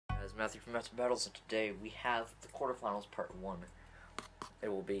It's Matthew from Matthew Battles, and today we have the quarterfinals part 1. It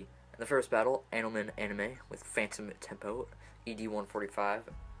will be, in the first battle, Animan Anime with Phantom Tempo, ED145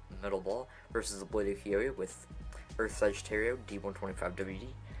 Metal Ball versus the Bladed Kyori with Earth Sagittario, D125 WD.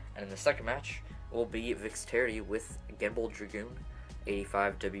 And in the second match, it will be Vixterity with Genbol Dragoon,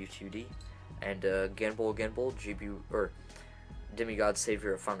 85 W2D, and Genbol GB, or Demigod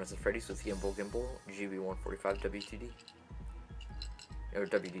Savior of Final Fantasy Freddy's with Genbol GB145 W2D. Or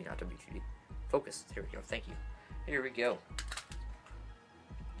WD, not WTD. Focus. Here we go. Thank you. Here we go.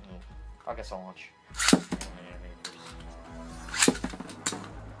 I guess I'll launch.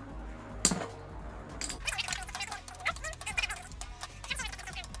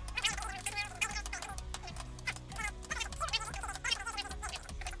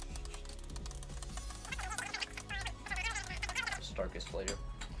 Darkest later,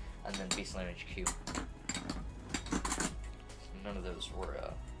 and then Beastland HQ. None of those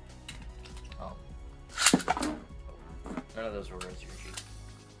were none of those were SUG.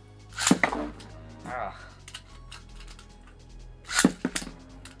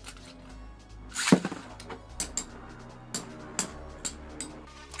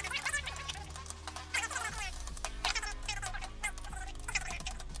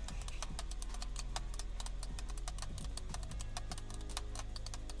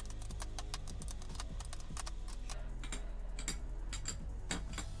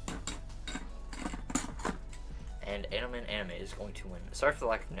 And Animan Anime is going to win. Sorry for the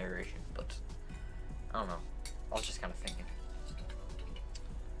lack of narration, but I don't know. I was just kind of thinking.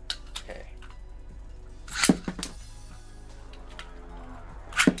 Okay.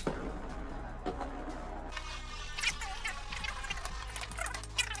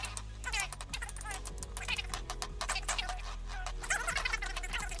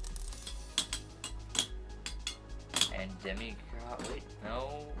 And Demigod. Wait,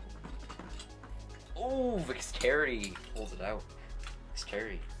 no. Oh, Vixterity pulls it out.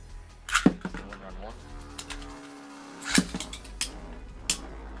 Vixterity. 1 round 1.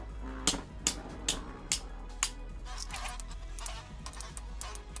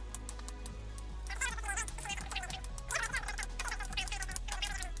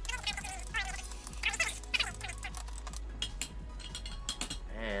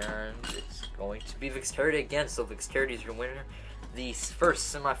 And it's going to be Vixterity again, so Vixterity is your winner. The first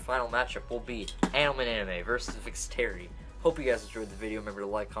semi-final matchup will be Animan Anime versus Vixterity. Hope you guys enjoyed the video. Remember to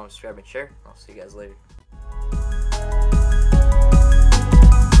like, comment, subscribe, and share. I'll see you guys later.